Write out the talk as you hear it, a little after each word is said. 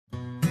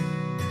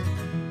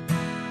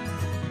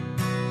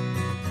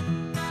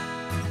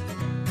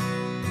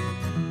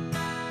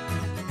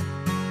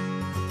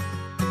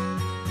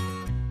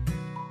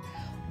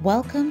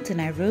Welcome to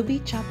Nairobi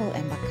Chapel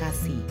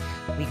Embakasi.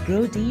 We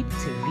grow deep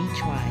to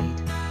reach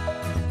wide.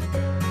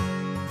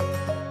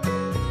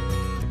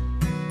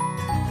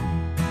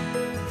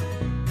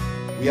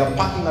 We are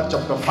parking at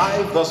chapter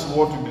 5. That's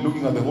what we'll be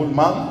looking at the whole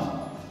month.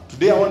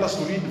 Today I want us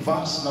to read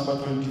verse number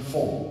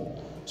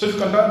 24. So if you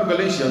can turn to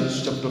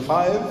Galatians chapter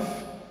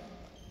 5,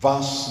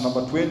 verse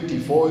number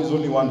 24 is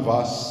only one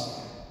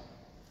verse.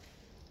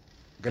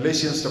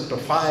 Galatians chapter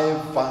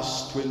 5,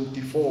 verse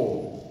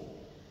 24.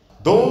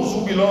 Those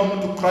who belong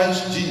to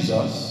Christ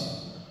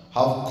Jesus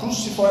have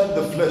crucified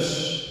the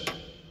flesh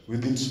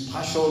with its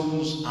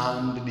passions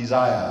and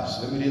desires.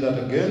 Let me read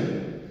that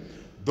again.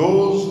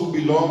 Those who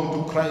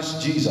belong to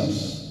Christ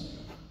Jesus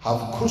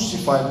have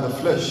crucified the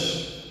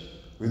flesh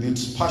with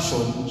its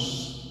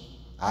passions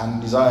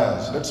and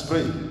desires. Let's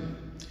pray.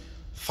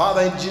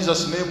 Father, in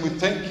Jesus' name, we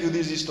thank you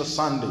this Easter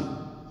Sunday,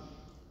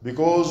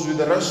 because with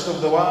the rest of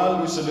the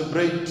world we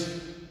celebrate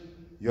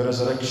your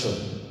resurrection.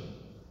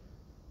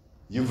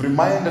 You've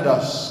reminded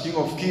us, King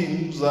of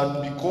Kings,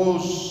 that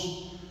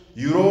because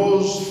you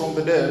rose from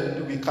the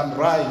dead, we can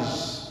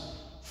rise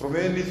from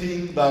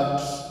anything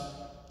that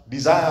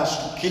desires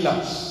to kill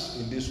us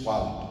in this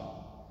world.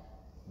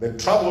 The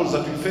troubles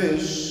that we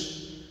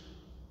face,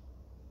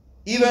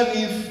 even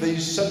if they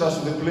send us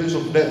to the place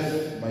of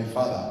death, my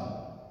Father,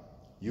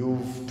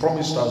 you've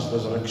promised us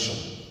resurrection.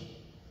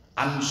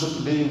 And so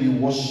today we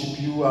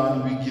worship you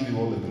and we give you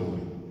all the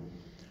glory.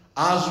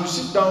 As we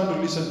sit down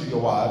to listen to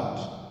your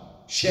word,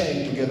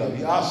 sharing together,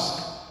 we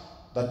ask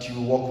that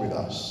you walk with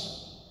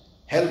us.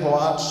 Help our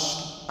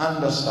hearts to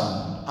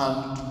understand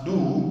and to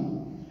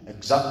do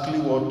exactly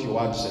what your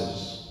word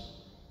says.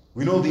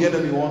 We know the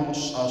enemy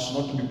wants us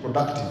not to be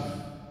productive,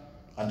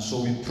 and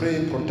so we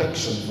pray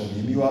protection from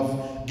him. You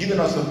have given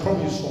us the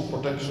promise of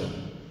protection.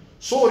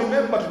 So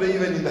remember today,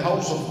 even in the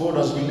house of God,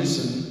 as we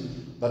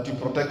listen, that you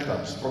protect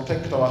us,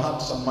 protect our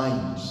hearts and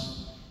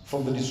minds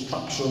from the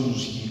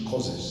distractions he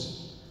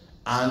causes.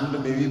 And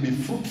may we be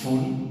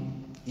fruitful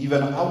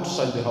even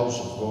outside the house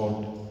of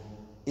God.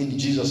 In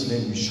Jesus'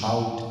 name we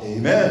shout,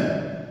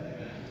 Amen.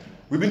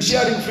 We've been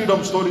sharing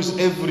freedom stories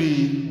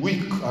every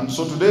week, and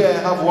so today I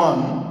have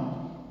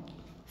one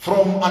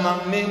from an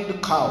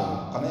unnamed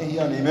cow. Can I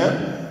hear an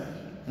amen?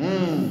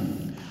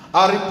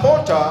 A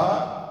reporter,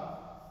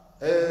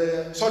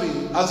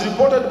 as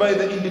reported by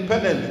the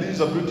Independent, this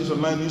is a British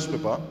online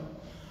newspaper,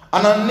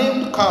 an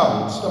unnamed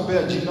cow,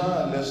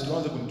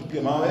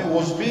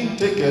 was being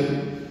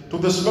taken to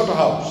the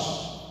slaughterhouse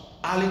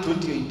early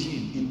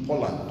 2018 in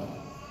Poland.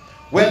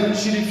 When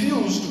she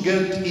refused to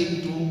get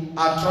into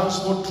a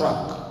transport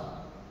truck,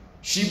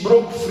 she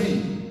broke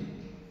free,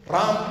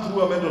 ran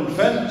through a metal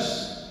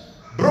fence,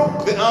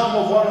 broke the arm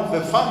of one of the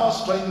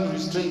farmers trying to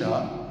restrain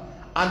her,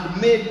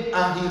 and made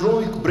a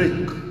heroic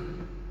break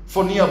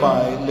for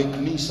nearby Lake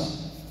Nisa.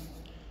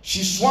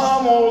 She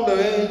swam all the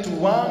way to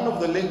one of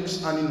the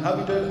lake's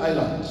uninhabited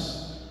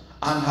islands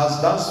and has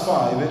thus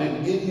far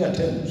evaded any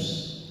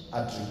attempts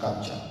at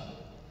recapture.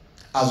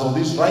 As of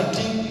this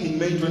writing, in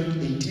May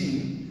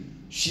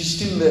 2018, she's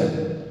still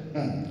there,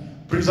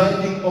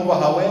 presiding over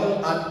her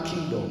well-earned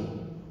kingdom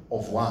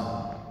of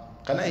one.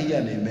 Can I hear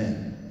an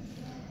amen?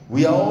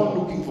 We are all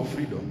looking for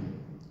freedom.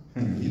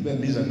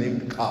 Even this is a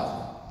named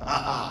cow.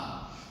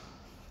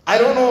 I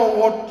don't know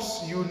what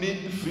you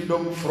need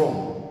freedom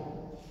from,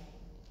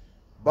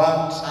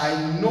 but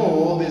I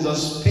know there's a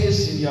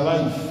space in your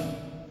life.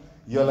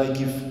 You're like,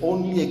 if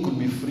only I could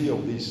be free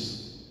of this.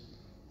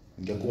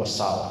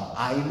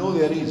 I know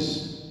there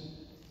is.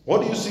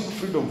 What do you seek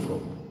freedom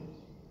from?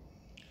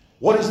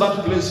 What is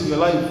that place in your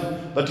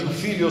life that you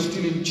feel you're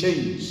still in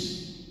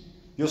chains?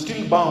 You're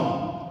still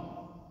bound.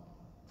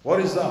 What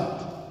is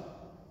that?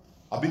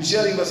 I've been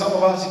sharing with some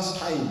of us, it's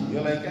time.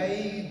 You're like,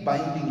 hey,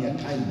 binding your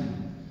time.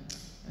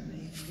 And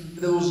if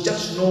there was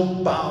just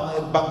no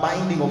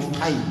binding of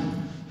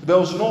time. There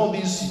was no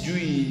this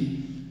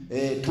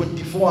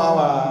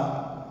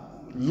 24-hour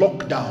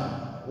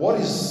lockdown. What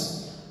is,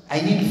 I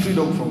need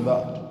freedom from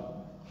that.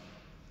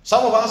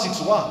 Some of us,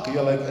 it's work.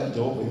 You're like, hey,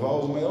 Jehovah, if I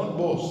was my own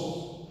boss,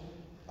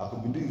 I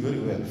could be doing very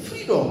well.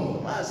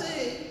 Freedom. I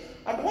say,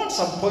 I'd want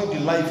some point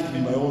in life to be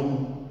my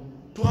own,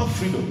 to have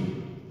freedom.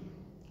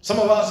 Some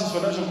of us, it's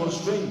financial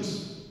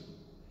constraints.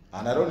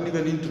 And I don't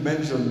even need to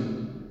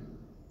mention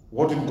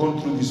what we've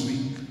gone through this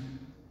week.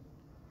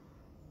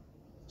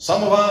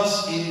 Some of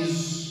us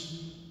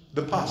is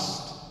the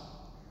past.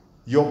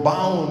 You're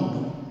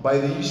bound by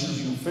the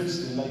issues you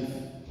faced in life.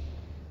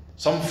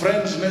 Some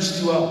friends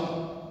messed you up.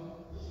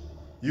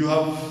 You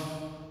have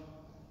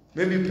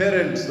maybe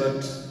parents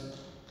that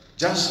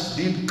just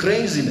did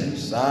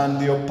craziness and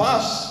your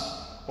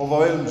past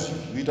overwhelms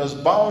you. It has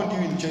bound you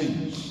in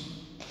chains.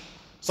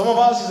 Some of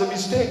us is the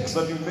mistakes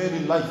that we've made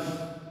in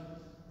life.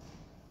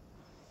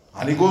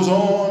 And it goes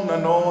on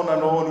and on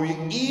and on. We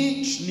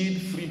each need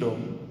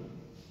freedom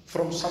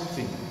from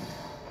something.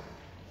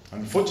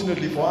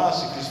 Unfortunately for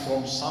us, it is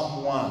from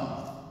someone.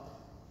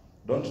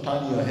 Don't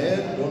turn your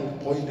head, don't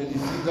point any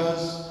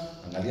fingers.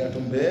 Angalia tu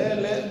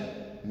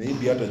mbele,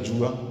 maybe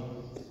atajua.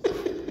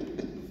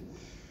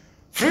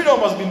 Freedom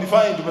has been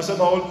defined, tumesema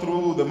all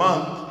through the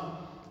month,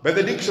 By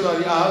the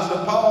dictionary as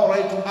the power,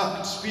 right to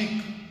act,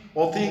 speak,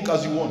 or think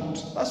as you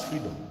want. That's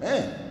freedom.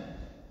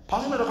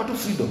 Personal to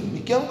freedom.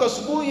 Nikiamka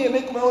asubuhi, I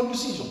make my own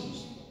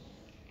decisions.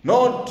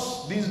 Not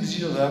these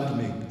decisions I have to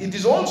make. It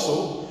is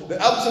also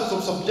the absence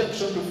of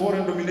subjection to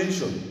foreign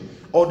domination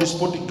or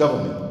despotic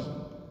government.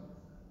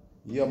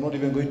 Here I'm not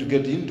even going to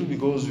get into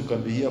because you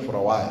can be here for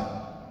a while.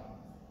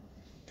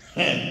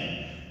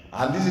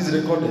 And this is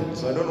recorded,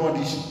 so I don't want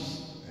issues.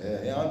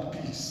 And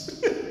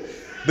peace.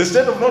 The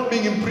state of not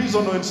being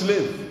imprisoned or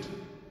enslaved.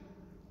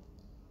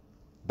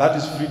 That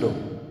is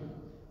freedom.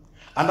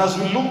 And as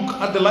we look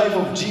at the life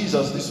of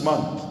Jesus this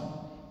month,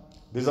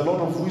 there's a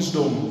lot of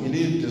wisdom in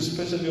it,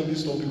 especially on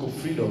this topic of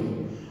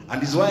freedom.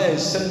 And it's why I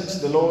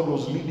sensed the Lord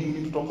was leading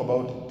me to talk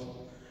about it.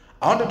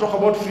 I want to talk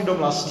about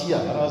freedom last year,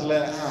 and I was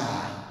like,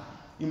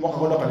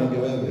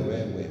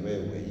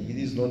 it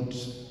is not,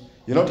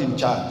 you're not in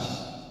charge,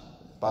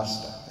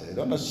 Pastor.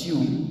 Don't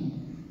assume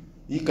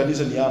it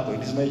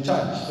is my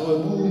church.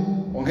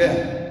 So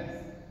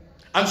okay.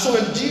 And so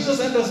when Jesus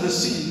enters the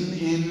scene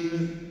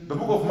in the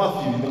book of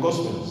Matthew, in the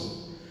Gospels,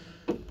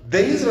 the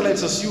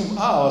Israelites assume,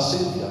 our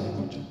Savior,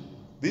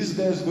 this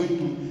guy is going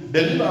to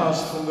deliver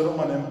us from the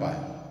Roman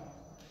Empire.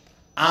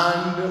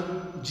 And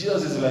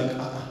Jesus is like,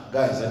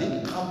 guys, I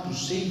didn't come to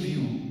save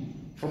you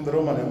from the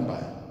Roman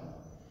Empire.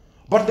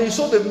 But they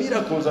saw the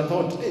miracles and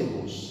thought, hey,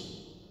 boss,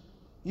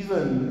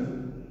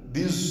 even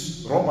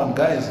these Roman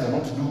guys they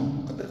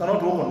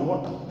cannot walk on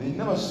water. They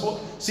never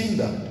seen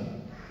that.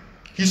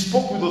 He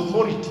spoke with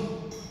authority.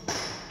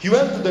 He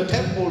went to the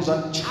temples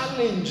and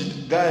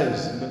challenged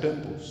guys in the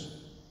temples.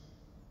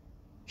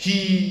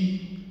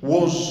 He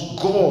was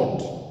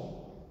God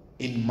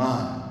in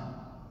man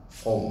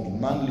form, in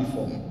manly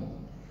form.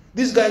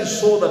 These guys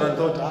saw that and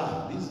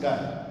thought, this guy,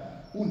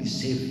 who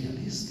is Savior?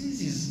 This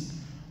is.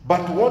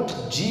 But what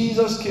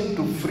Jesus came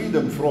to free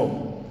them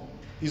from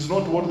is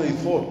not what they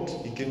thought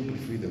he came to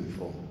free them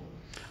from.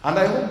 And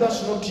I hope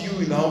that's not you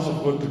in the house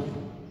of God today.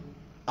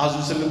 As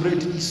we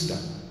celebrate Easter,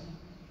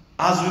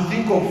 as we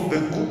think of the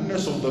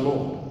goodness of the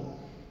Lord,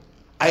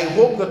 I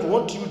hope that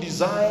what you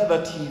desire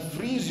that he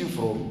frees you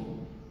from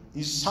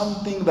is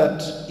something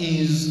that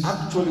is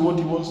actually what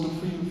he wants to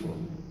free you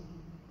from.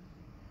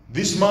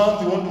 This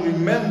month we want to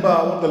remember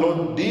what the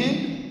Lord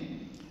did,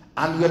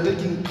 and we are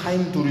taking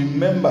time to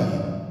remember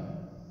him,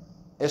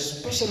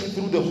 especially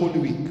through the Holy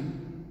Week.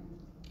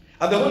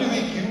 And the Holy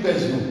Week, you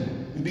guys know,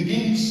 it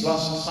begins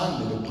last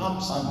Sunday, the Palm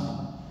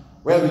Sunday,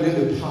 where we lay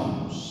the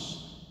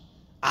palms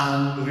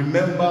and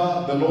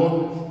remember the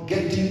Lord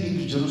getting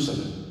into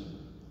Jerusalem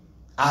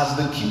as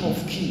the King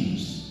of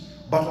Kings,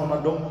 but on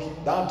a donkey.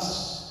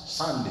 That's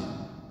Sunday.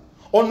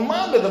 On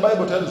Monday, the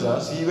Bible tells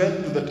us he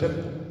went to the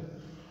temple.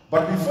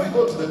 But before he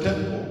got to the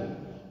temple,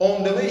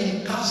 on the way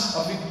he cast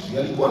a victory.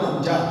 Alikuwa na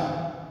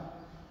njaa.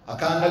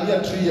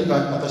 Akaangalia tree,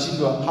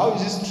 akashindwa, how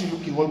is this tree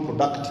looking all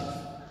productive,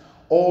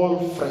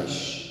 all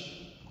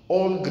fresh,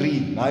 all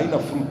green, na haina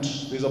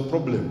fruit? There's a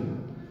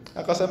problem.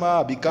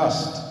 Akasema, be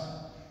cast.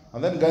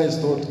 And then guys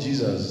thought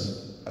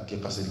Jesus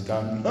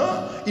akikasirikani.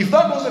 If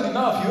that wasn't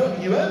enough,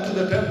 he went to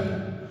the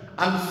temple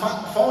and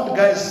found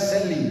guys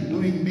selling,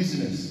 doing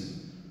business,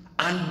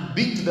 and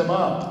beat them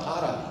up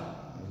thoroughly.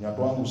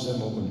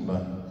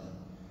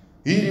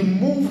 He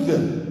removed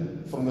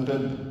them from the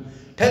temple,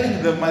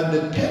 telling them that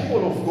the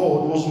temple of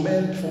God was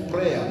meant for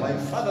prayer. My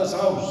Father's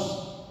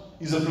house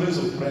is a place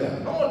of prayer,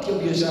 not your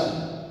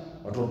biashara.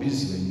 But we're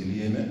busy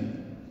with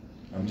amen.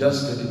 I'm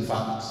just stating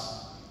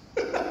facts.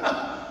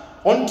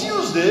 On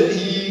Tuesday,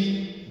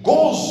 he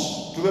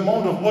goes to the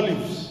Mount of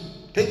Olives,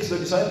 takes the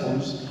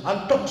disciples,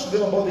 and talks to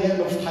them about the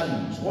end of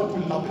times. What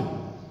will happen?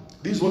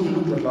 This is what we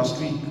looked at last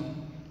week.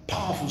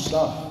 Powerful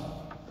stuff.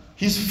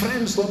 His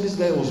friends thought this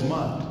guy was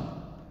mad.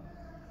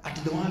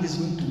 The world is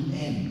going to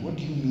end. What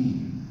do you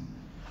mean?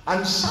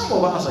 And some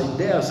of us, I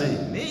dare say,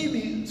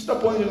 maybe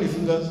stop pointing your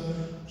fingers.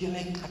 You're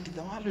like,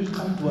 the world will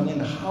come to an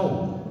end. How?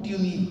 What do you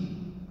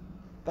mean?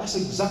 That's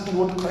exactly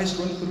what Christ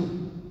went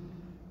through.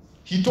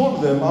 He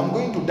told them, I'm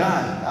going to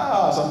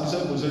die. Some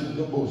disciples said,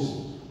 no, boss,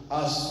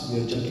 us, we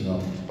are checking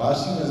out.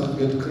 Passing as I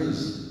get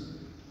crazy.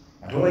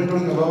 And what are you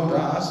talking about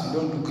us? We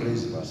don't do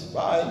crazy, Pastor.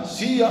 Bye.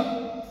 See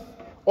ya.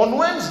 On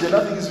Wednesday,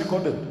 nothing is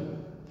recorded.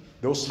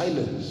 There was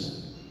silence.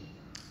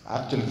 I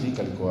actually think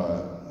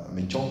alikuwa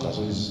amechoka,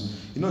 so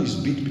he's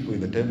beat people in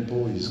the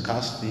temple, he's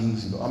cast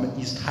things,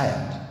 he's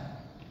tired.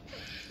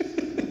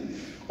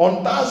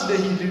 On Thursday,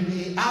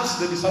 he asked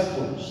the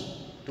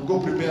disciples to go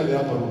prepare the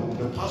upper room.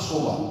 The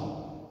Passover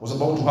was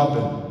about to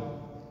happen.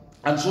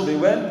 And so they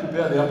went,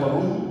 prepared the upper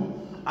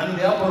room, and in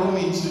the upper room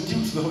he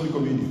institutes the Holy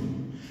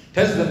Communion.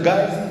 Tells them,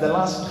 guys, this is the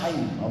last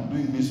time I'm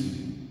doing this with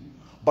you.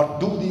 But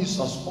do this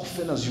as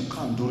often as you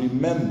can to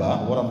remember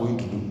what I'm going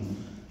to do.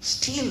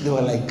 Still, they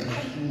were like,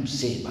 I didn't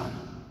say, man.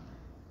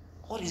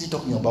 What is he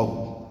talking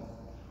about?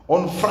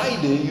 On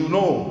Friday,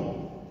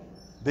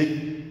 they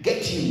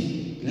get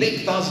him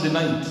late Thursday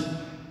night.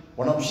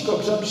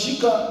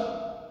 Wanamshika,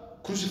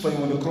 crucify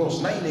him on the cross,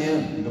 9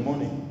 a.m. in the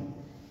morning.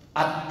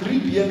 At 3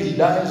 p.m. he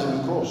dies on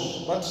the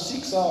cross. That's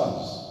 6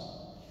 hours.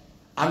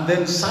 And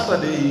then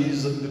Saturday he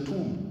is at the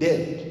tomb,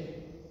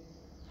 dead.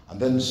 And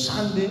then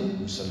Sunday,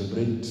 we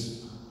celebrate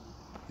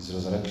his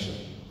resurrection.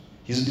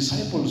 His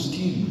disciples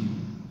still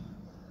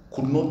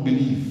could not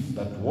believe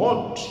that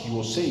what he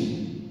was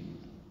saying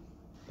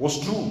was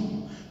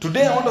true.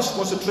 Today, I want us to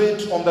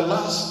concentrate on the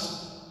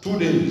last 2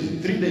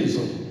 days, 3 days,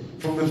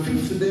 from the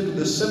 5th day to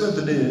the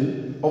 7th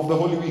day of the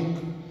Holy Week.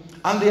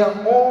 And they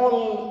are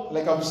all,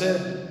 like I've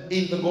said,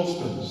 in the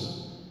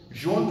Gospels.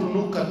 If you want to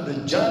look at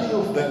the journey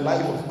of the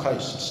life of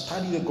Christ,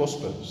 study the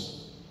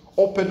Gospels.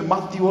 Open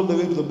Matthew all the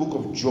way to the book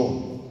of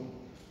John.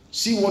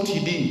 See what he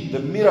did, the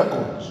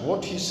miracles,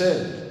 what he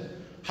said,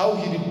 how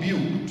he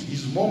rebuked,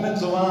 his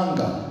moments of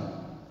anger,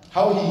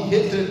 how he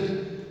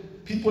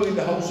hated people in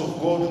the house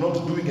of God not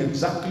doing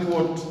exactly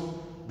what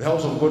the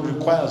house of God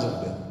requires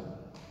of them.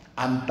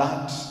 And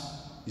that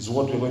is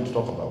what we're going to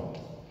talk about.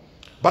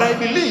 But I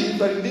believe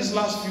that in these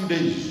last few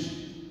days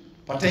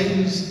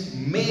pertains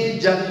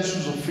major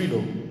issues of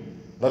freedom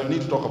that we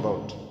need to talk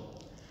about.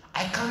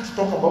 I can't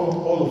talk about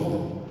all of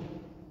them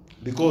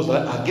because,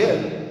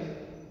 again,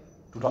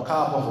 tutakaa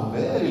hapa for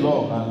very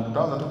long and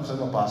tutaanza tu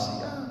kusema pasi.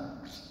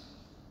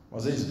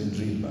 Wazee, it's been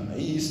real, man.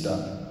 Hii Easter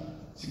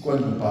sikuwa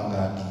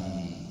nimepanga ati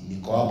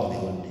niko hapa the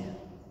whole day.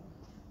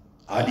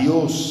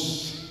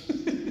 Adios.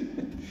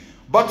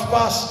 But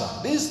Pastor,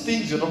 these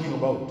things you're talking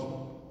about,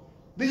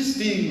 these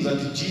things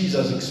that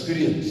Jesus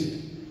experienced,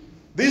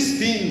 these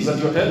things that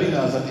you're telling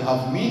us that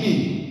have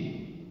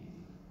meaning,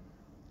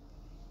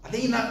 are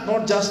they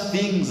not just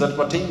things that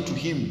pertain to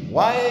him?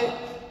 Why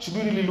should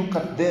we really look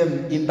at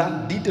them in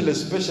that detail,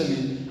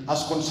 especially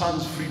as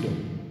concerns freedom?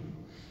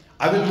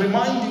 I will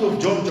remind you of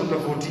John chapter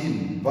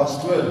 14, verse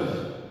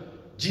 12.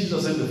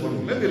 Jesus said the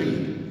following. Let me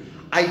read.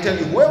 I tell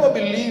you, whoever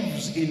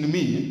believes in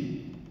me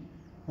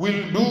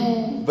will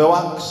do the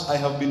works I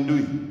have been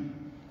doing.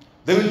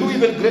 They will do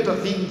even greater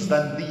things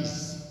than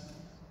these,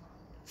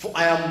 for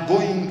I am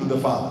going to the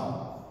Father.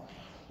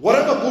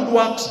 Whatever good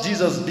works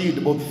Jesus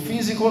did, both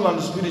physical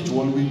and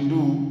spiritual, will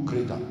do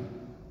greater.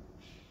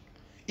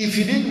 If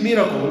he did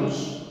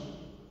miracles,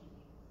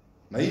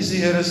 now you see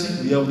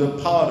heresy, we have the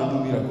power to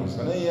do miracles.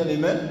 Can I hear an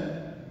amen?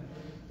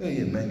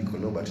 Amen,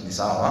 Nicolo, but it's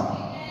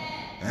our.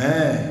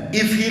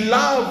 If he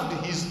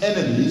loved his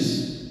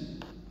enemies,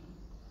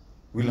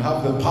 we'll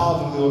have the power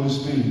through the Holy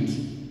Spirit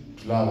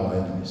to love our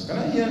enemies. Can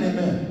I hear an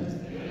amen?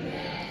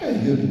 And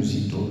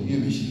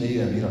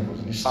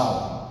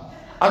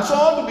so I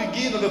want to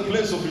begin at the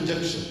place of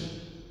rejection.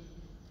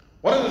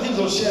 One of the things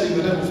I was sharing in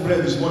the time of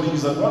prayer this morning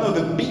is that one of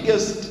the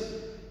biggest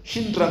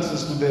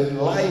hindrances to the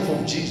life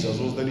of Jesus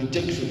was the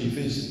rejection he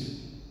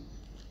faced.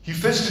 He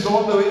faced it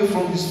all the way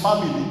from his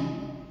family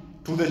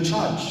to the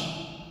church.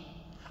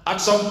 At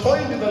some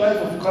point in the life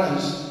of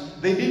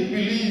Christ, they didn't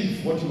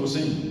believe what he was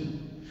saying.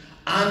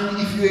 And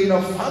if you're in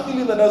a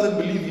family that doesn't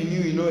believe in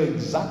you, you know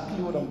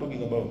exactly what I'm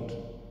talking about.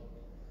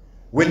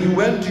 When you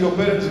went to your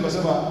parents, you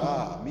say,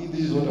 me,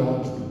 this is what I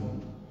want to do.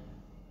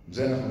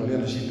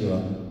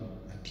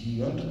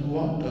 You want to do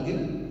what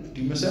again?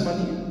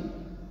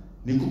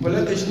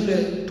 Nikupeleke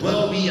shule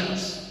 12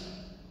 years.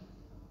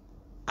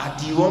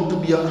 You want to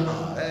be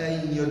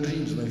in your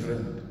dreams, my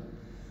friend.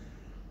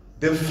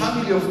 The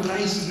family of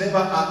Christ never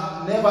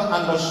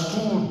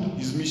understood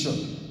his mission.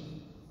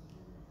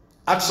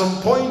 At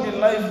some point in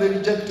life, they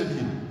rejected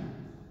him,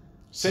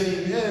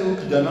 saying,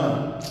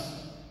 kijana,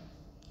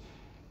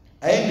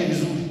 aende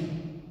vizuri.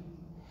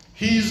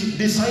 His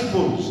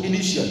disciples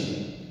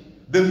initially,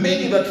 the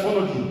many that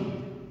followed him,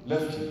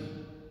 left him.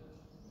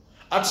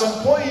 At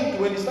some point,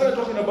 when he started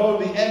talking about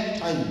the end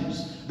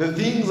times, the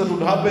things that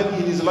would happen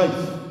in his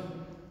life,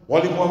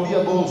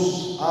 walimwambia,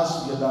 boss,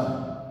 as we are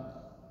done.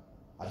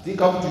 I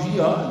think up to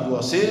here, you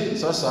are saying,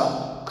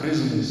 sasa,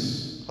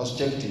 craziness has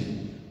checked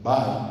in.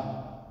 Bye.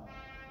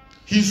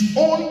 His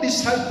own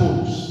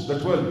disciples, the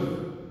 12,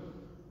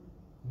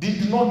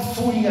 did not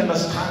fully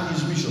understand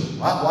his mission.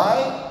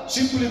 Why?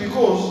 Simply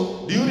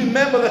because, do you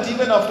remember that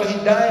even after he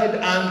died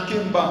and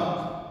came back,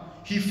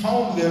 he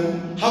found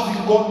them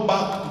having gone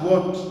back to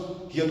what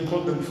he had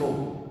called them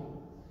from.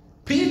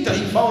 Peter,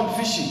 he found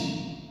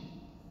fishing.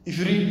 If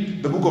you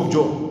read the book of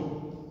John,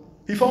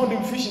 he found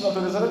him fishing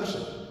after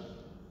resurrection.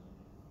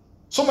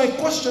 So my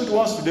question to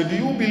us today, do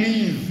you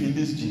believe in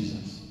this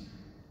Jesus?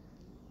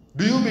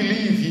 Do you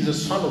believe he's a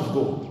son of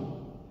God?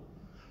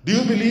 Do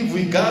you believe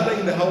we gather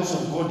in the house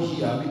of God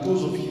here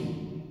because of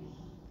him?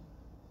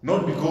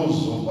 Not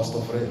because of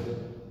Pastor Fred.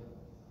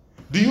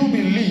 Do you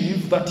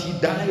believe that he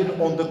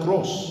died on the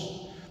cross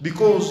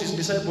because his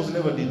disciples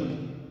never did?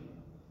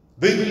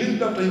 They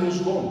believed after he was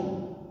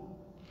gone.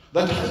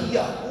 That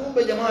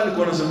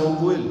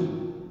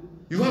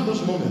you have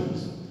those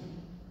moments.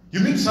 You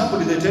meet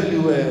somebody, they tell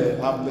you,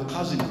 I'm the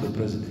cousin of the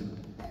president.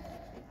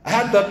 I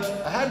had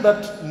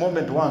that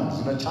moment once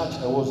in a church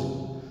I was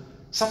in.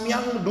 Some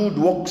young dude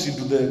walks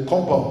into the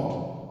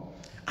compound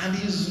and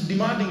he's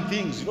demanding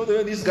things. You know the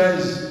way these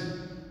guys,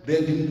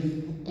 they're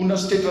kuna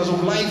status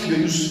of life you're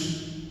used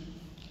to.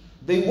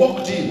 They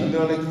walked in and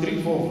there were like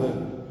 3-4 of them.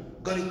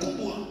 Gari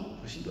kubwa.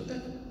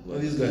 Who are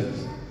these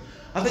guys?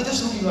 And they're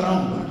just looking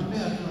around.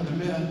 They're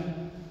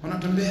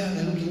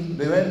looking.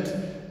 They went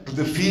to to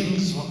the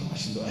fields.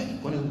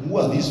 Who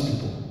are these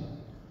people?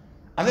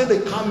 And then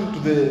they come to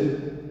the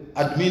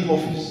admin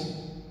office.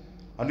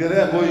 And they're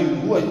there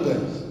going, who are you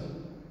guys?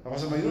 I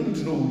said, you don't need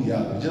to know who we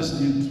are. We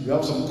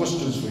have some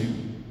questions for you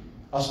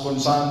as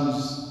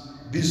concerns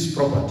this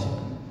property.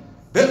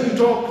 Then we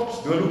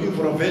talked. They were looking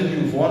for a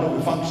venue for one of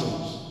the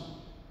functions.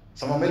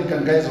 Some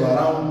American guys were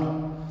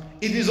around.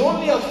 It is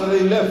only after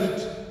they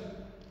left,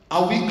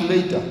 a week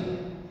later,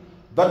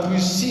 that we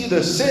see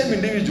the same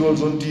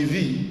individuals on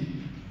TV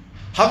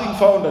having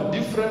found a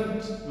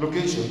different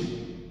location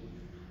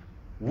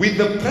with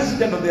the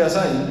president on their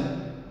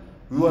side.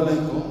 We were like,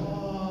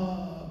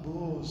 oh,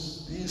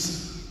 boss,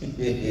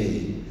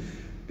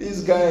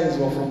 these guys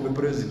were from the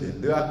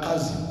president. They were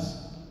cousins.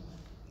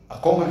 A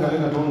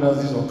Congregation told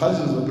us these were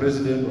cousins of the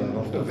president, were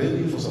after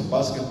venue for some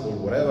basketball,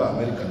 whatever,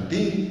 American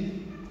team.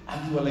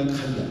 And we were like,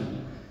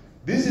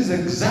 this is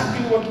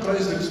exactly what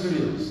Christ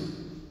experienced.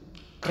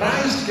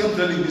 Christ kept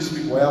telling these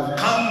people, I have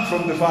come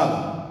from the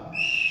Father.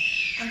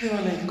 And they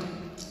were like,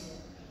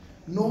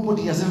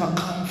 nobody has ever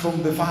come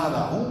from the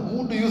Father.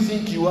 Who do you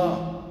think you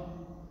are?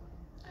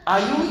 Are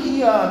you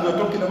here and we're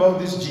talking about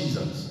this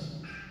Jesus,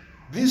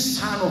 this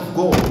Son of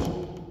God,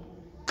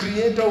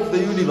 creator of the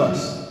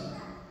universe?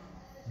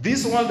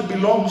 This world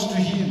belongs to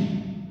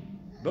Him.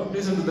 Don't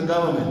listen to the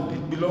government.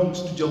 It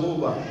belongs to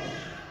Jehovah.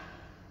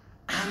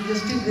 And you're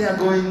still there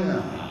going,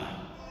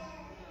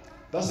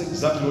 That's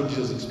exactly what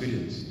Jesus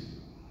experienced.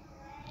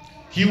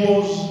 He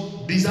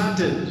was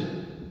deserted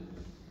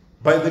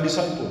by the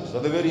disciples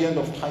at the very end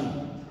of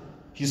time,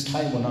 his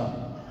time on earth.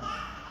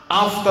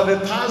 After the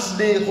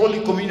Thursday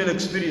Holy Communion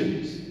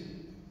experience,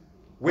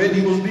 when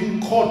he was being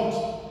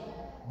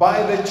caught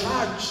by the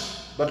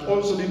church that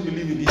also didn't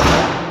believe in him.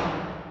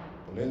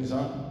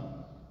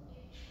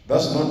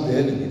 That's not the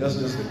enemy, that's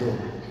just the door.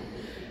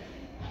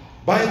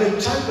 By the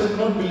church that did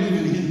not believe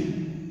in him.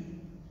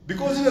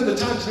 Because even the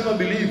church never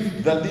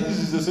believed that this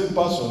is the same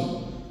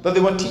person that they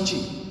were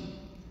teaching.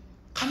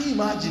 Can you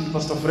imagine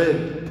Pastor Fred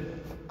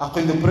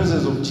in the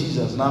presence of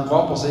Jesus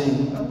now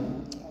saying,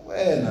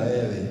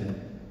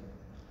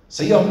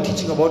 say I'm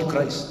teaching about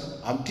Christ.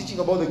 I'm teaching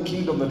about the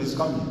kingdom that is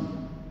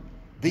coming.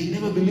 They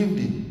never believed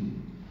him.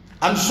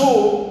 And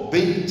so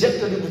they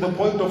rejected him to the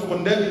point of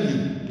condemning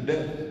him to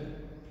death.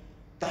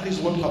 That is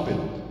what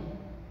happened.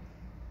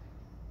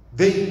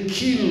 They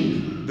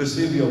killed the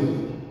Savior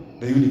of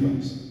the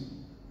universe,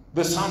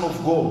 the Son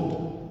of God.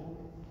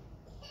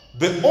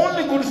 The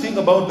only good thing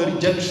about the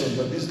rejection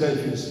that this guy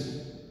faced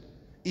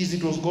is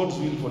it was God's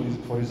will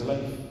for his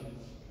life.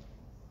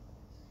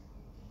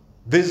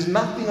 There's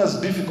nothing as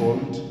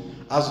difficult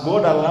as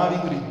God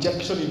allowing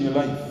rejection in your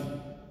life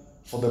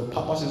for the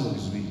purposes of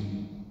his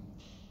will.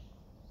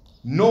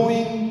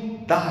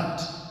 Knowing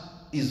that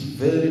is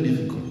very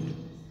difficult.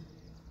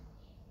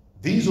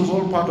 This was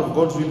all part of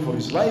God's will for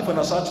his life, and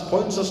as such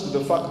points us to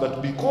the fact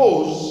that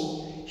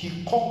because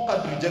he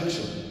conquered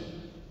rejection,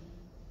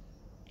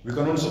 we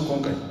can also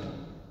conquer it.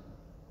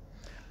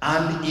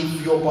 And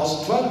if you're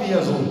past 12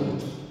 years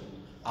old,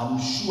 I'm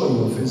sure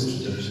you have faced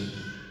rejection.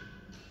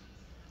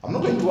 I'm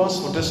not going to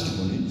ask for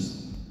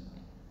testimonies,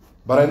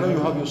 but I know you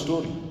have your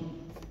story.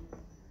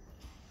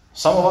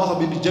 Some of us have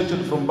been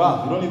rejected from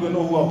birth. We don't even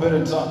know who our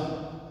parents are.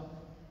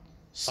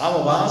 Some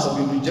of us have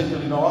been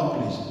rejected in our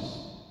workplaces,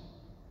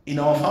 in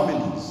our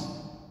families.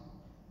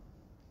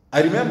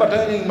 I remember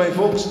telling my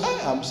folks,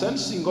 I'm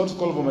sensing God's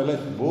call for my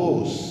life.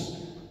 Boss,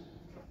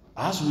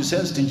 as we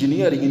sensed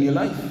engineering in your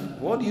life,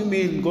 what do you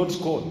mean God's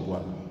call?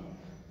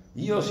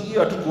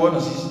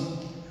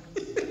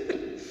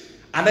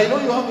 And I know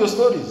you have your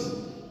stories.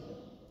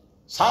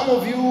 Some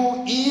of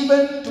you,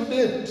 even to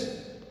date,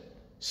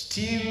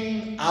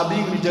 still are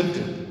being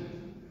rejected.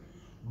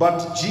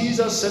 But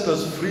Jesus set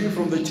us free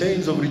from the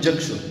chains of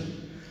rejection.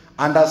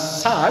 And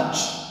as such,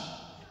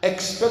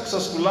 expects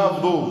us to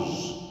love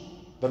those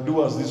that do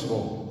us this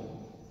wrong.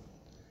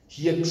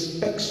 He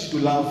expects you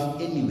to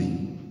love anyway.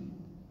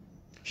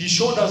 He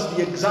showed us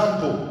the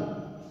example,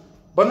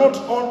 but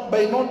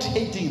by not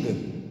hating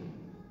them,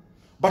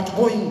 but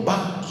going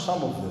back to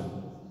some of them,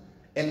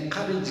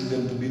 encouraging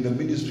them to be in the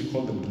ministry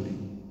called them to be.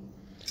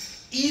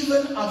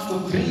 Even after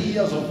 3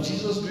 years of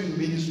Jesus doing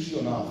ministry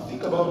on earth,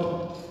 think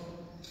about it.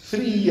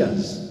 3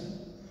 years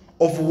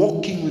of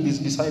walking with his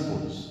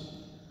disciples.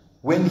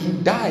 When he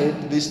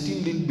died, they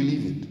still didn't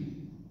believe it.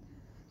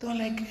 They were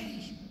like,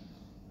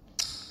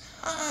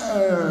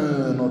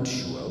 not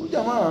sure.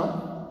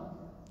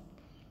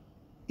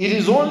 It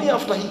is only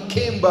after he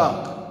came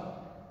back,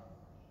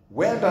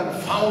 went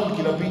and found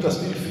Kina Peter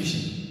still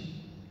fishing,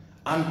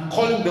 and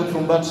calling them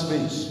from that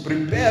space,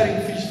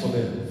 preparing fish for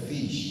them.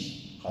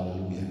 Fish.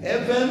 Hallelujah.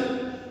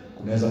 Heaven,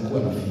 kunaweza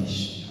kuwa na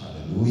fish.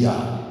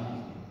 Hallelujah.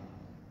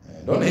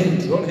 Don't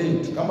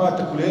hate. Kama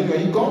atakulenga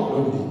hiko,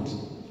 don't hate.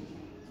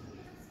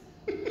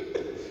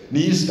 Ni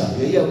Easter,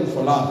 we are here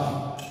for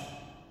love.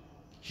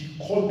 He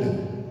called them.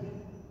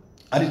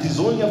 And it is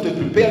only after he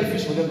prepared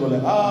fish for them, they were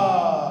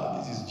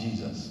like, this is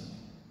Jesus.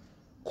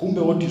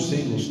 Kumbe, what you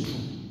said was true.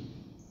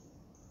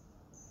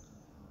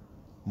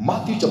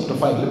 Matthew chapter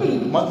 5. Let me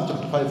read Matthew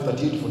chapter 5,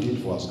 38, 48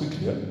 for us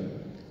quickly.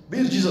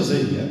 This is Jesus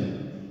saying here.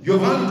 You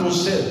have heard it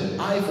was said,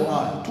 eye for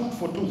eye, tooth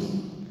for tooth.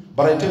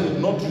 But I tell you,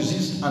 not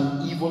resist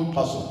an evil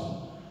person.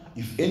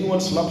 If anyone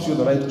slaps you on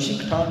the right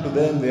cheek, turn to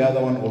them the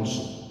other one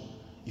also.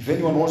 If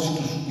anyone wants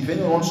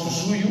to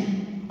sue you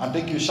and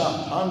take your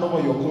shirt, hand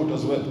over your coat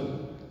as well.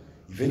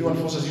 If anyone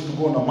forces you to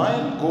go on a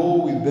mile,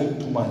 go with them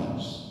 2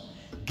 miles.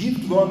 Give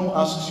to the one who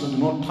asks you, and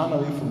do not turn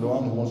away from the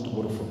one who wants to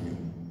borrow from you.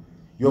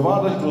 You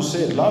have heard that it was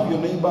said, love your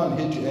neighbor and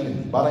hate your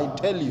enemy. But I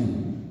tell you,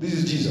 this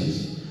is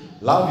Jesus,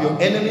 love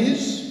your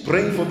enemies,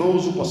 pray for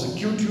those who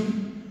persecute you,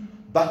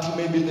 that you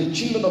may be the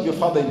children of your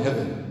Father in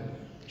heaven.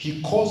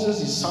 He causes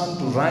his sun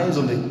to rise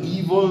on the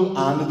evil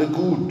and the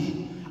good,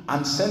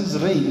 and sends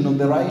rain on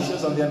the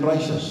righteous and the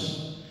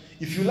unrighteous.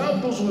 If you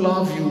love those who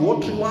love you,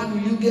 what reward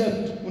will you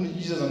get?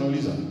 Jesus and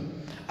Lisa.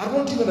 Are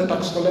not even the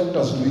tax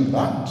collectors doing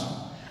that?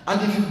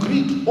 And if you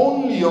greet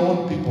only your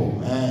own people,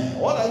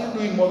 what are you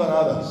doing more than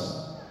others?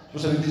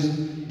 Especially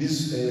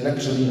this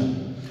election year.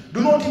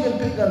 Do not even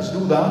pagans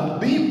do that?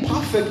 Be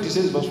perfect, he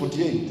says, verse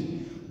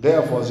 48.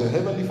 Therefore, as your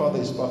heavenly Father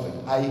is perfect.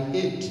 I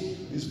hate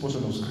this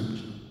portion of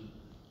scripture.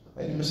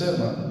 And you may say,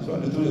 man, if you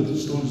want to throw the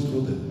stones,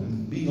 throw them.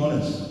 I'm being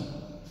honest.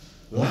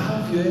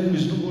 Love your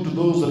enemies, do good to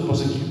those that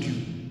persecute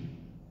you.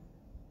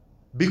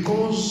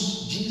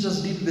 Because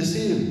Jesus did the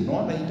same. No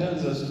wonder he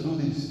tells us to do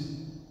this.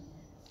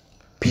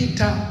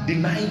 Peter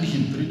denied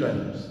him 3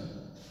 times.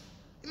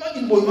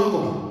 Imagine boy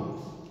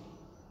Marco.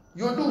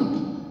 You're a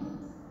dude.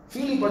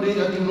 Philip at the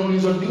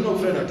do you know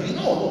Fred?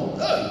 No.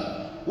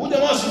 Hey, who the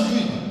mass is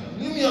doing?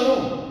 Leave me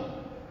alone.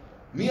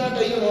 Me at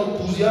the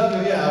Puziaka,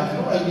 I have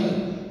no idea.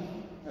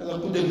 I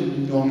put them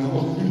in your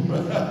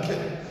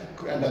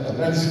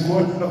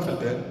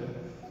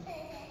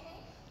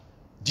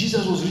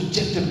Jesus was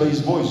rejected by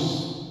his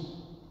boys.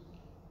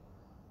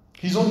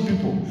 His own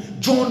people.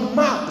 John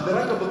Mark, the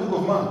writer of the book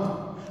of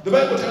Mark. The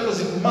Bible tells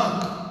us in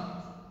Mark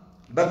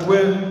that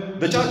when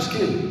the church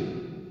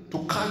came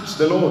to catch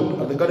the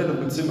Lord at the Garden of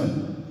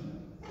Gethsemane,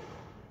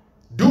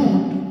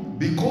 dude,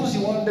 because he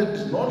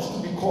wanted not to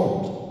be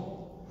caught,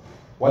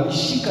 while he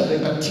shika the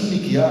katini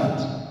kiat,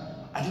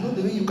 and you know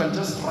the way you can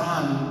just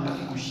run,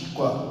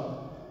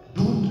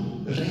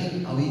 dude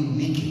ran away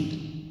naked.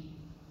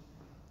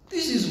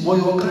 This is boy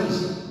of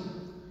Christ.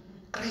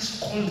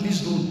 Christ called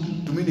this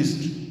dude to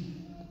ministry.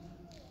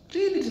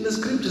 Read it in the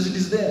scriptures, it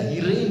is there.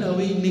 He ran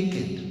away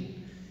naked.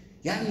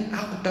 Yani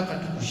hakutaka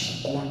tu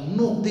kushikwa.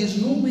 No, there's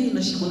no way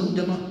nashikwa na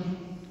jamaa.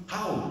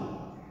 How?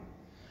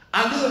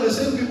 And these are the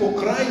same people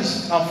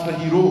Christ, after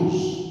he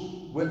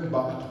rose, went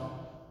back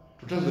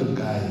to tell them,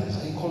 guys,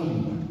 I call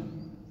you.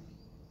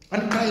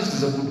 And Christ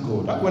is a good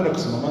God. Hakwenda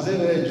kusema mazee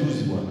wewe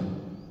juzi bwana.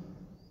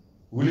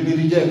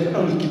 Ulinireject na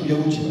ulikimbia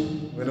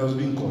uchi when I was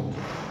being called.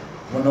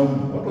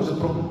 What was the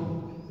problem?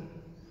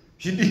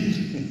 He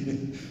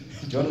did.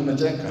 John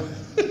unacheka.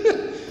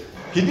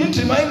 He didn't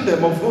remind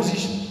them of those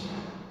issues.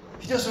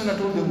 He just went and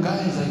told them,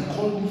 guys, I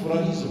called you for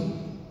a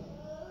reason.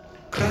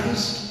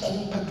 Christ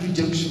conquered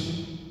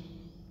rejection.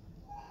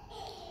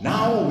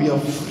 Now we are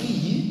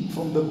free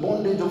from the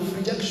bondage of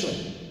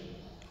rejection.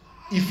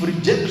 If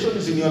rejection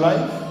is in your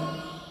life,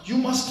 you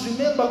must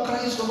remember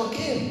Christ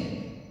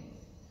overcame.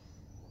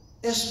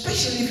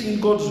 Especially if you're in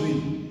God's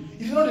will.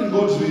 If you're not in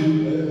God's will,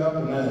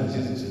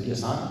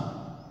 yes,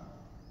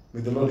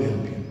 may the Lord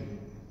help you.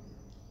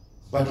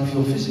 But if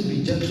you're facing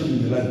rejection in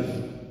your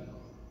life,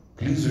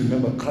 please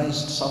remember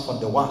Christ suffered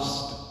the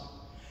worst.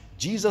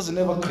 Jesus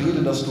never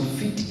created us to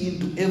fit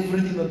into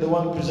everything that the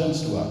world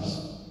presents to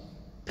us.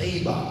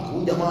 Payback.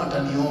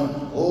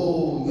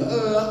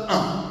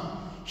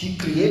 He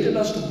created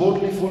us to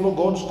boldly follow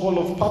God's call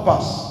of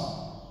purpose.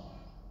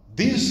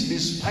 This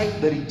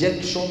despite the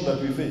rejection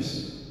that we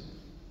face.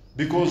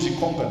 Because he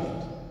conquered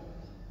it.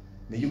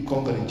 May you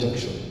conquer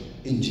rejection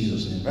in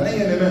Jesus' name.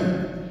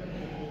 Amen.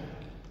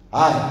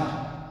 Aye.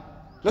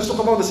 Let's talk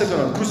about the second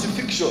one,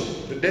 crucifixion,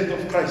 the death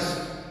of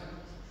Christ.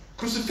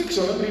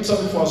 Crucifixion, let me read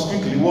something for us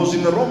quickly, was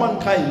in the Roman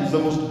times the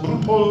most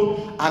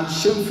brutal and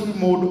shameful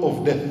mode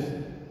of death.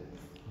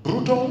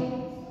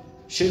 Brutal,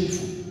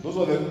 shameful. Those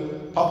were the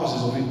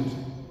purposes of it.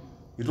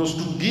 It was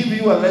to give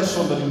you a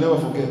lesson that you'll never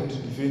forget.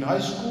 If you're in high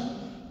school,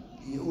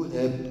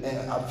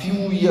 a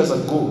few years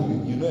ago,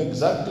 you know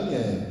exactly,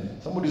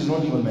 somebody's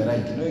not even my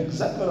right, you know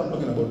exactly what I'm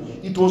talking about.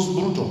 It was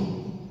brutal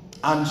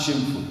and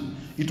shameful.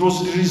 It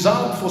was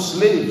reserved for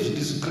slaves,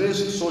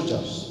 disgraced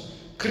soldiers,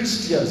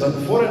 Christians and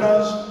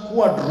foreigners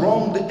who had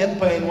wronged the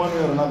empire in one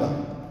way or another.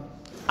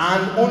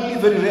 And only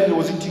very rarely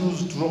was it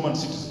used to Roman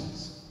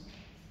citizens.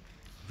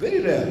 Very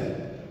rarely.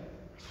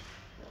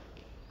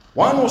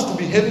 One was to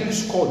be heavily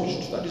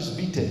scourged, that is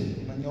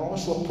beaten, and you're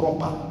also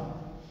proper.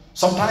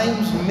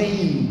 Sometimes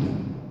maimed.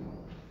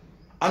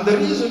 And the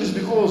reason is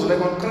because, like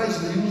on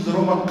Christ, they used the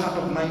Roman cut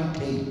of 9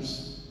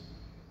 tails.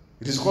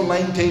 It is called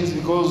 9 tails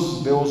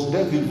because there was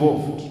death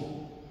involved.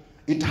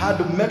 It had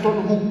metal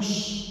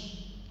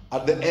hooks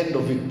at the end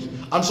of it.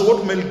 And so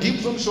what Mel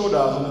Gibson showed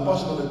us on the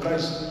Passion of the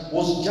Christ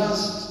was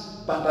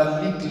just but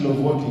a little of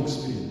what he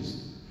experienced.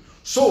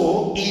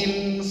 So,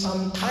 in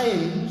some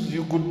times,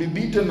 you could be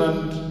beaten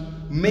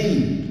and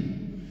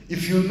maimed.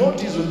 If you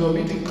notice when you are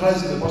meeting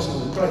Christ in the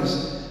person of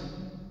Christ,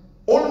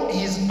 all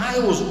his eye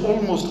was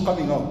almost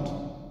coming out.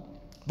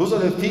 Those are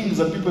the things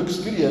that people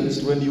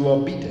experienced when you are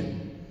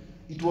beaten.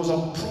 It was a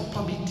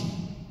proper beating.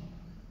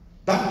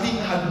 That thing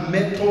had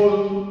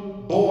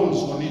metal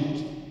balls on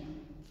it.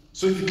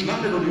 So if it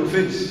landed on your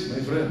face, my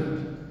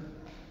friend,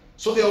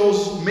 so there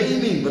was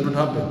maiming that would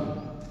happen.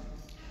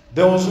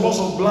 There was loss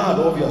of blood,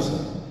 obviously,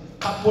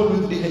 coupled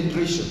with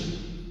dehydration.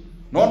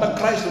 No wonder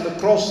Christ on the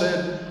cross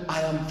said,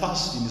 I am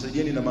fasting. He said,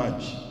 "Yeni na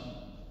maji."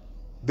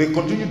 They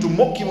continued to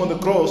mock him on the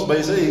cross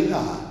by saying,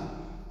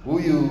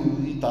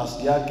 huyu thirst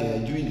yake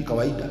hajui ni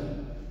kawaida,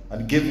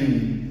 and gave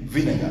him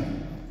vinegar.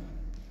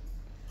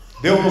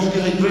 There was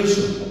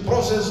dehydration. The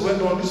process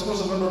went on. This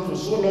process went on for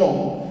so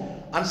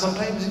long, and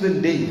sometimes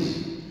even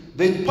days.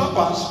 They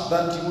purposed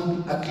that he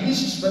would at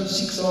least spend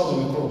 6 hours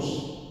on the cross,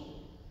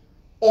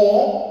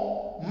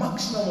 or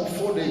maximum of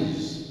 4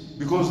 days,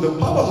 because the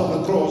purpose of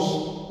the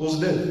cross was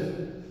death.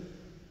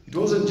 It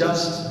wasn't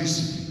just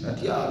discipline.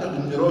 That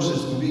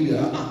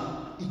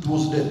it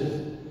was death.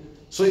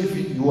 So if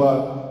you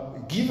are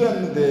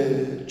given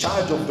the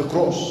charge of the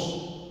cross,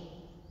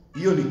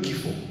 hiyo ni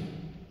kifo.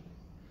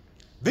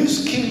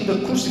 This killed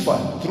the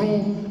crucified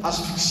through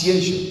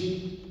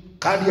asphyxiation,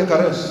 cardiac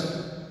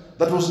arrest,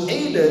 that was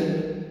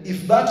aided.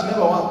 If that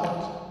never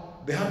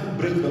worked, they had to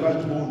break the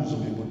large bones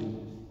of your body,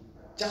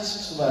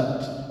 just so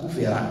that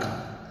kufe haraka.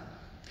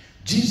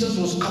 Jesus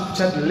was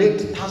captured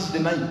late Thursday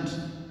night.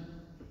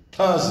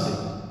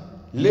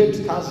 Late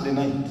Thursday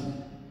night.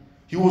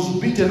 He was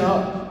beaten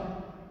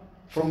up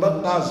from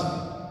that Thursday.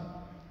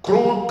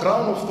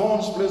 Crown of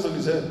thorns placed on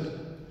his head.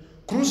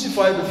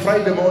 Crucified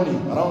Friday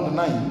morning around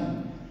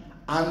 9,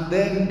 and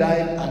then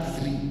died at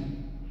 3.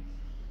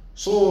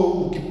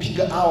 So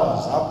ukipiga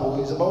hours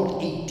hapo is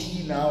about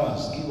 18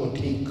 hours, give or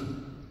take,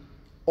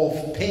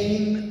 of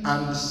pain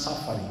and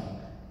suffering.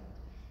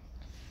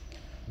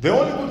 The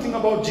only good thing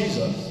about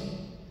Jesus,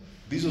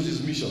 this was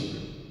his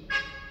mission.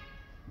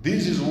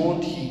 This is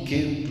what he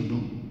came to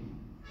do.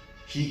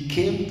 He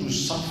came to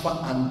suffer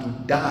and to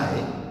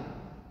die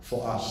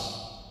for us.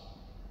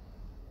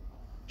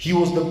 He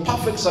was the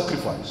perfect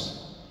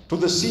sacrifice to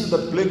the sin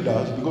that plagued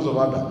us because of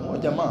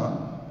Adam. Jamaa,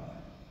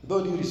 with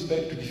all due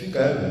respect,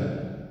 tukifika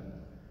heaven,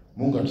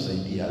 Mungu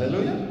atusaidie.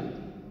 Hallelujah.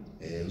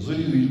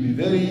 Uzuri will be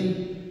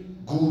very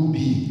good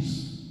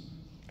beings.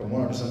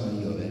 Tomorrow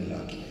you are very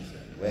lucky, my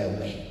friend.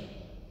 Well.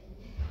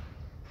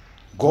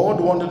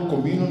 God wanted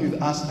communion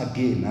with us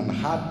again and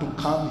had to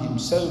come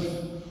himself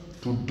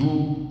to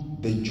do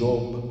the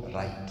job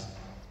right.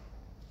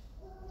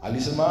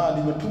 Alisema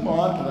nimetuma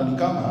watu na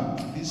nikama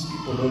these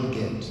people don't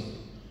get.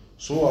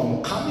 So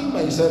I'm coming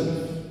myself,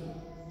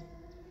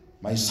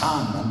 my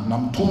son, and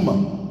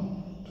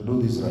namtuma to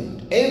do this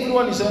right.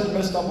 Everyone is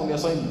messed up on the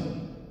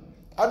assignment.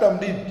 Adam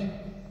did.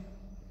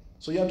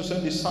 So he had to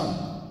send his son.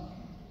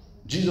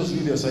 Jesus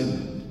did the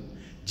assignment.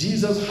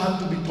 Jesus had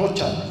to be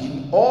tortured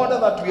in order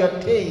that we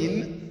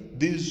attain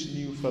this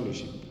new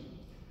fellowship.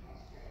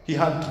 He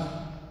had to.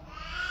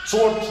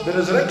 So what the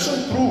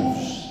resurrection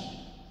proves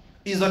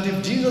is that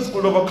if Jesus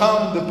could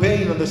overcome the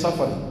pain and the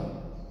suffering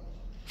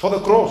for the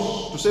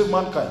cross to save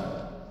mankind,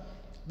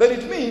 then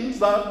it means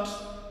that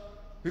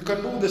we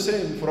can do the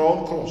same for our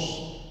own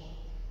cross.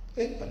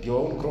 But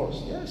your own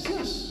cross.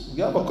 Yes,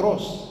 we have a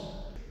cross.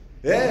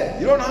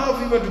 You don't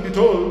have even to be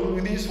told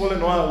in this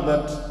fallen world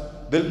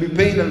that there'll be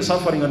pain and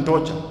suffering and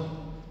torture.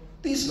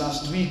 This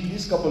last week,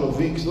 this couple of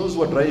weeks, those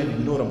who are driving,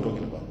 you know what I'm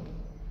talking about.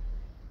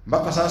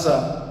 Mpaka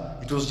sasa,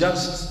 it was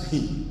just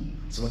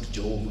so to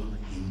Jehovah,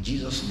 in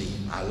Jesus'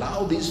 name,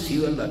 allow this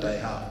fuel that I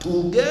have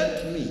to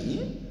get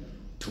me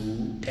to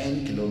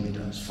 10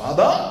 kilometers.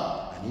 Father,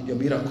 I need your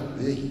miracle.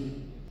 Hey.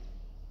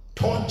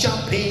 Torture,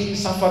 pain,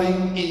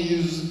 suffering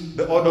is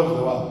the order of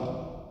the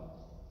world.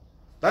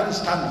 That is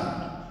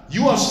standard.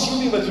 You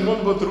assuming that you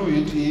don't go through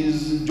it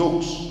is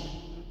jokes.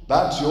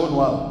 That's your own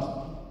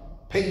world.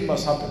 Pain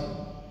must happen.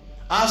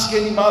 Ask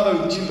any mother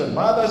with children.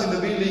 Mothers in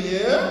the building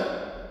here?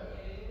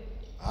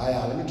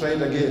 Let me try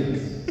it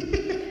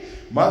again.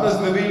 Mothers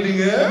in the building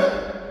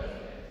here?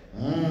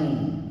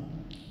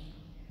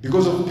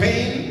 Because of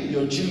pain,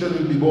 your children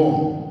will be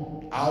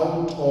born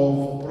out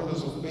of a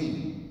process of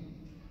pain.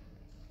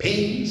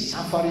 Pain,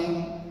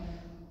 suffering,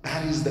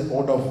 that is the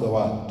order of the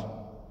world.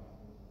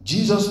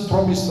 Jesus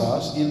promised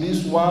us, in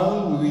this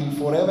world we will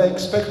forever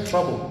expect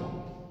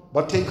trouble,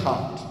 but take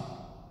heart.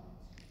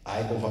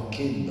 I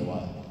overcame the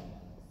world.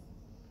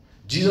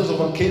 Jesus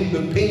overcame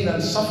the pain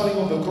and suffering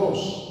of the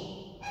cross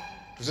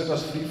to set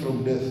us free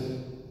from death.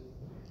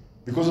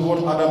 Because of what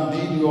Adam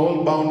did, we are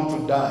all bound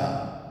to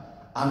die,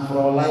 and for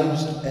our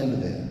lives to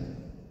end there,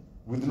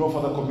 with no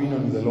further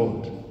communion with the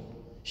Lord.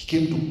 He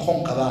came to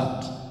conquer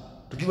that,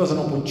 to give us an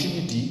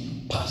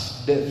opportunity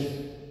past death.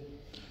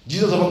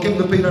 Jesus overcame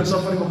the pain and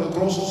suffering of the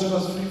cross to set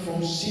us free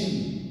from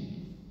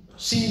sin.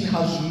 Sin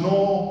has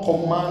no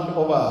command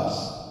over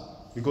us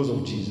because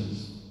of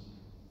Jesus.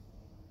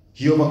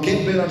 He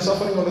overcame pain and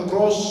suffering on the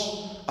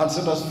cross and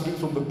set us free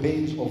from the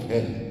pains of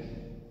hell.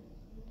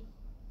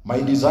 My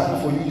desire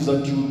for you is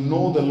that you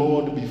know the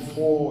Lord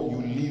before you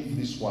leave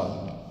this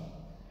world.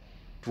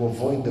 to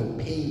avoid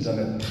the pains and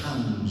the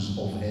pangs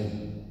of hell.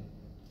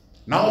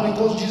 Now,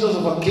 because Jesus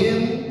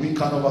overcame, we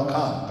can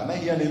overcome. Can I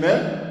hear an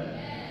amen?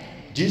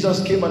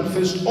 Jesus came and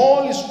faced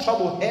all his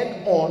trouble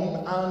head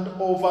on and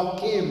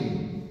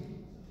overcame.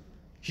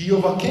 He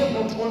overcame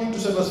not only to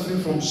set us free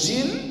from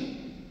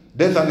sin,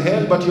 death and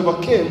hell, but he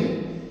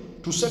overcame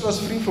to set us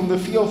free from the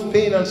fear of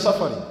pain and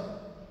suffering.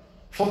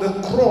 For the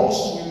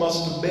cross we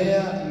must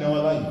bear in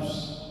our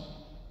lives.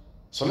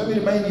 So let me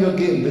remind you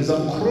again, there's a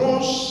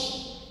cross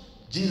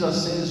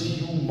Jesus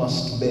says you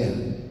must bear.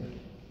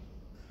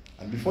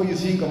 And before you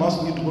think I'm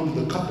asking you to go to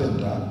the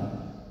carpenter,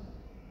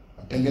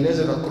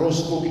 atengeneze ka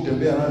cross kwa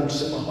ukitembea nayo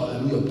kusema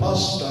hallelujah,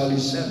 pastor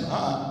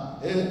alisema,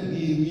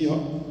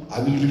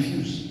 I will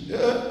refuse.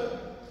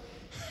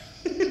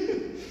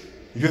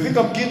 If you think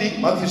I'm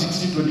kidding, Matthew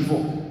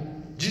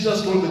 16:24.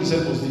 Jesus told the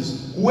disciples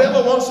this: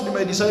 whoever wants to be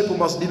my disciple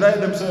must deny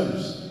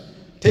themselves,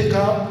 take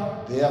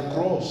up their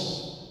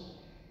cross,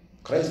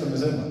 Christ the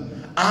Messiah,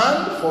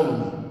 and follow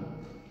me.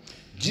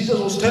 Jesus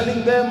was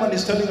telling them, and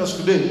he's telling us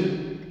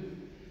today,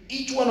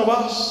 each one of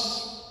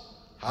us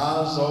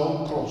has our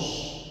own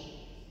cross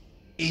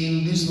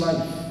in this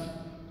life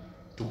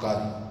to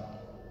carry.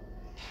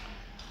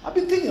 I've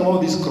been thinking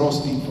about this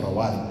cross thing for a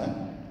while,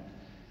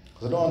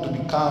 because I don't want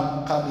to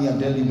come here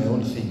and tell you my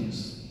own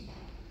things.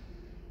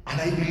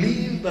 And I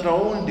believe that our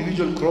own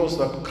individual cross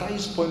that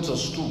Christ points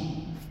us to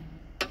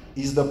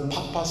is the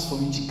purpose for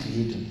which he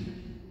created you.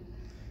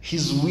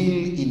 His will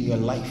in your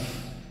life.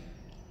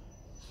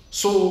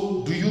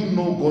 So, do you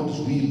know God's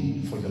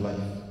will for your life?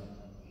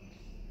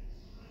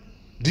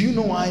 Do you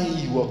know why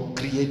you were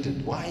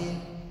created? Why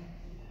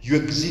you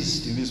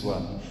exist in this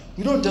world?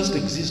 You don't just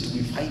exist to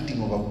be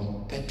fighting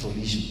over petrol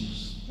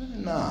issues.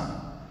 Nah.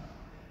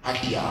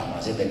 At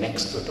the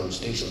next petrol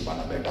station,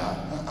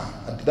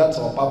 that's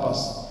our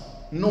purpose.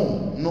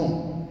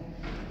 No.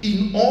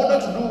 In order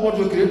to do what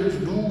we're created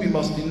to do, we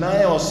must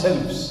deny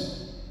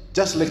ourselves,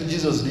 just like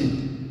Jesus did.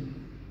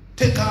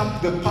 Take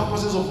up the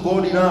purposes of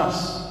God in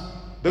us,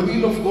 the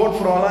will of God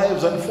for our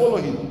lives, and follow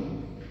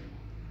him.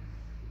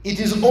 It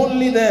is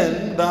only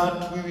then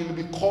that we will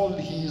be called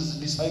his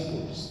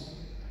disciples.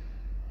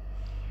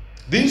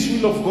 This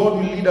will of God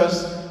will lead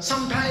us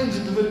sometimes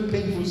into very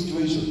painful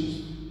situations.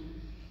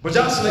 But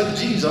just like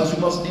Jesus,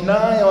 we must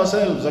deny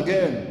ourselves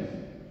again.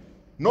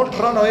 Not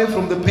run away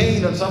from the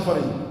pain and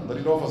suffering that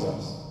it offers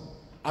us.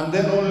 And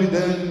then only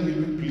then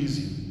will we please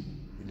him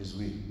in his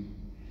will.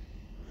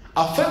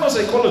 A famous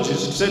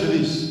psychologist said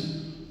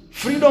this: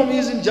 freedom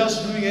isn't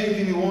just doing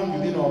anything we want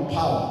within our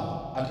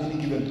power at any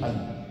given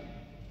time.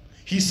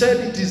 He said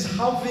it is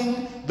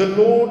having the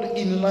Lord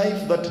in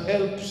life that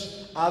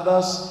helps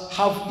others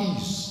have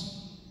ease.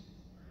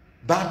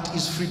 That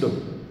is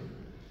freedom.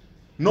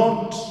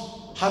 Not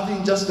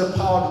having just the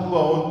power to do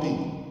our own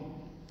thing.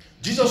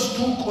 Jesus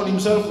took on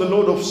himself the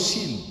load of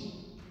sin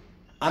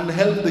and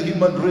helped the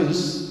human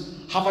race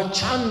have a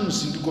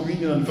chance into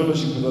communion and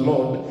fellowship with the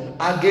Lord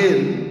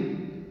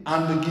again,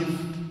 and the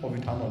gift of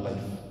eternal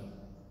life.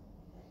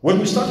 When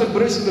we start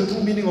embracing the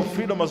true meaning of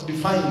freedom as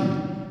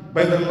defined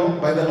by the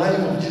life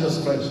of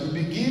Jesus Christ,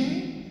 we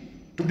begin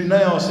to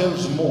deny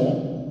ourselves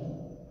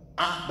more,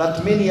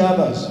 that many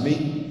others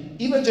may,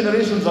 even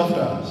generations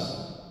after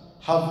us,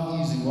 have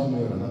ease in one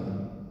way or another.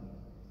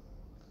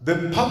 The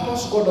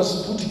purpose God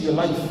has put in your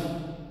life,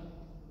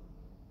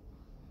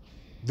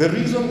 the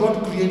reason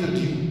God created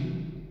you,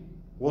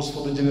 was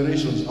for the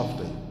generations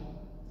after you.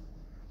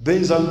 There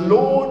is a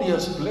load he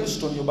has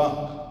placed on your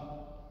back.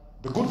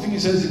 The good thing he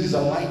says, it is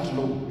a light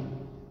load,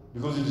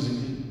 because it is in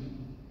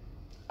him.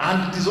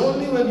 And it is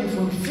only when you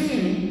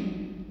fulfill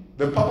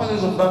the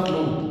purposes of that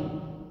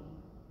load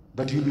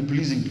that you'll be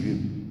pleasing to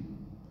him.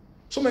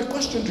 So my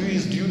question to you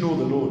is, do you know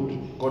the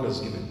load God has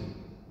given you?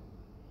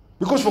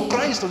 Because for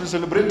Christ, as we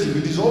celebrate him,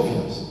 it is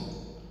obvious.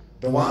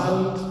 The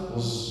world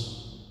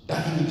was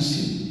dying in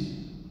sin.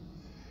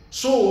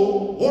 So,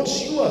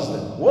 what's yours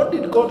then? What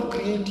did God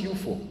create you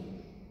for?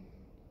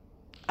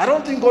 I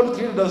don't think God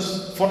created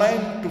us for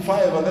 9 to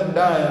 5 and then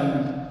die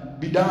and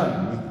be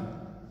done with.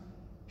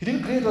 He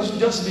didn't create us to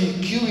just be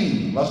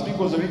queuing. Last week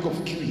was the week of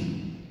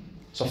queuing.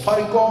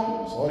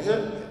 Safaricom,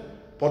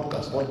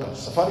 podcast.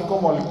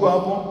 Safaricom walikuwa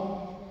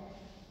hapo.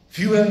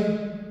 Fuel.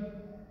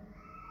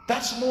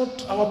 That's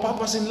not our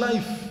purpose in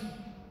life.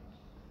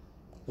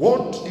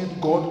 What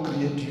did God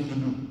create you to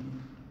do?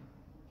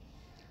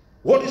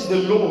 What is the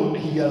load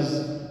he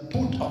has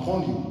put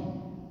upon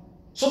you?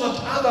 So that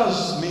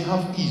others may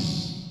have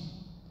ease.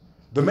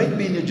 They might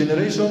be in a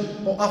generation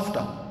or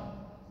after.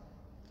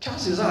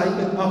 Chances are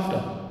even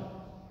after.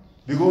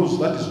 Because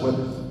that is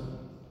wealth.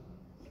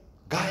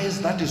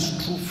 Guys, that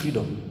is true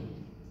freedom.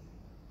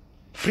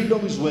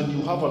 Freedom is when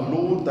you have a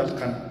load that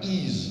can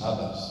ease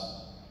others.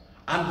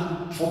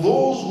 And for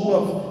those who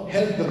have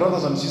helped the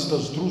brothers and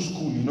sisters through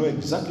school, you know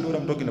exactly what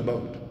I'm talking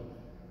about.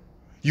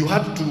 You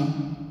had to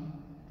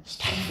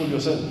stifle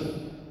yourself,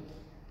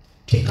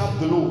 take up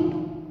the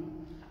load,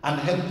 and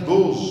help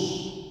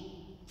those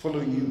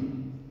following you.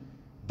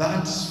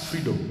 That's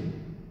freedom.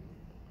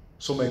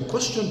 So my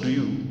question to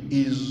you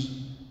is,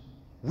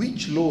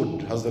 which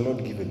load has the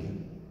Lord given you?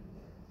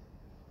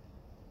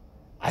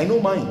 I know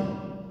mine.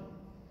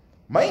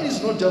 Mine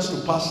is not just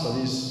to pastor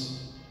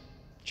this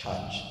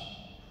church.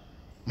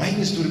 Mine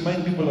is to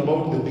remind people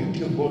about the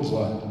beauty of God's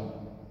word.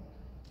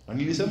 Na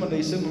nilisema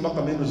naisema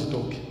mpaka meno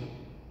zitoke.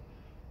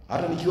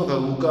 Hata nikiwa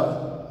karuka,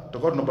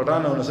 tutakuwa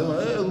tunapatana unasema,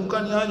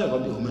 ruka ni aje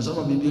kwambia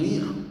umesoma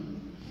Biblia.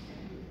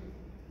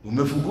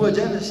 Umefungua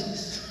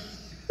Genesis.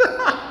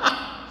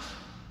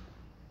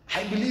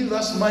 I believe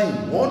that's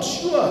mine.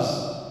 What's yours?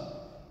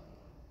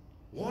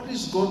 What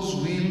is God's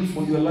will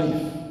for your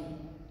life?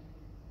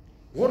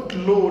 What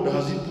load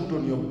has He put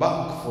on your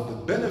back for the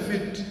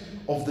benefit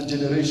of the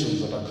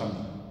generations that are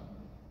coming?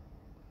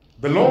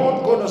 The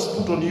Lord God has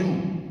put on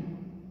you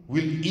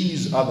will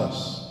ease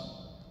others.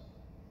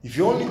 If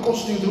you're only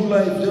coasting through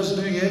life just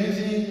doing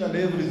anything and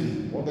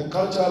everything, what the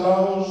culture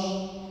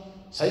allows,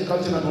 Sai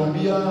culture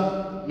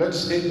natuambia,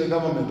 let's hate the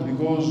government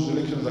because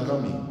elections are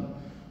coming.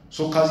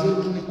 So kazi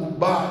yetu ni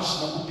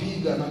kubash na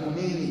kupiga na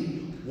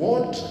kunini.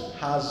 What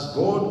has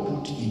God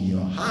put in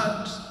your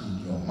heart,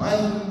 in your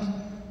mind,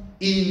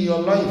 in your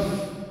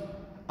life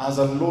as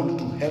a load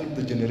to help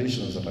the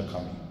generations that are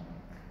coming?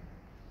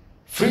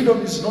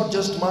 Freedom is not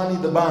just money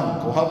in the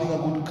bank or having a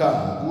good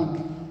car, a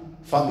good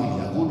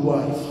family, a good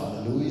wife.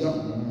 Hallelujah.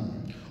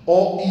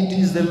 Or it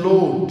is the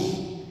load.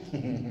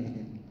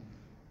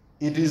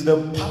 It is the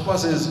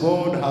purposes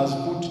God has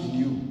put in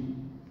you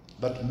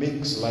that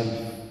makes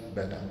life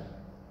better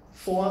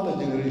for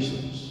other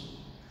generations.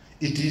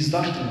 It is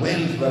that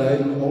wealth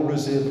that I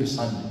always say every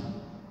Sunday,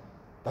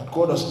 that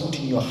God has put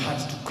in your heart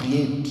to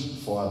create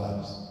for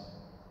others.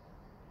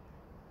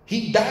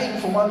 He died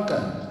for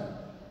mankind.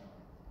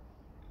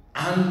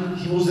 And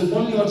He was the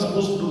only one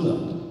supposed to do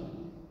that.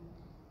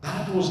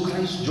 That was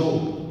Christ's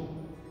job.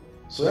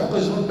 So yako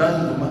is not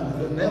dying for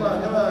man.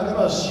 Never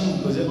assume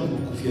because you're going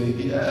to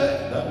kufia.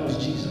 That was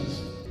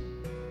Jesus.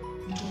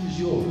 It was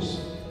yours.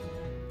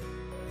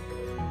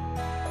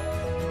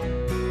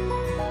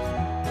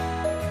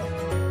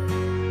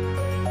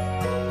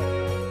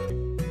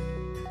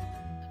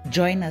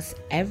 Join us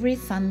every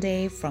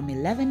Sunday from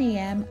 11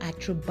 a.m. at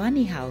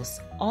Trubani House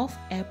off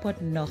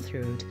Airport North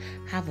Road.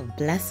 Have a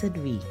blessed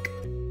week.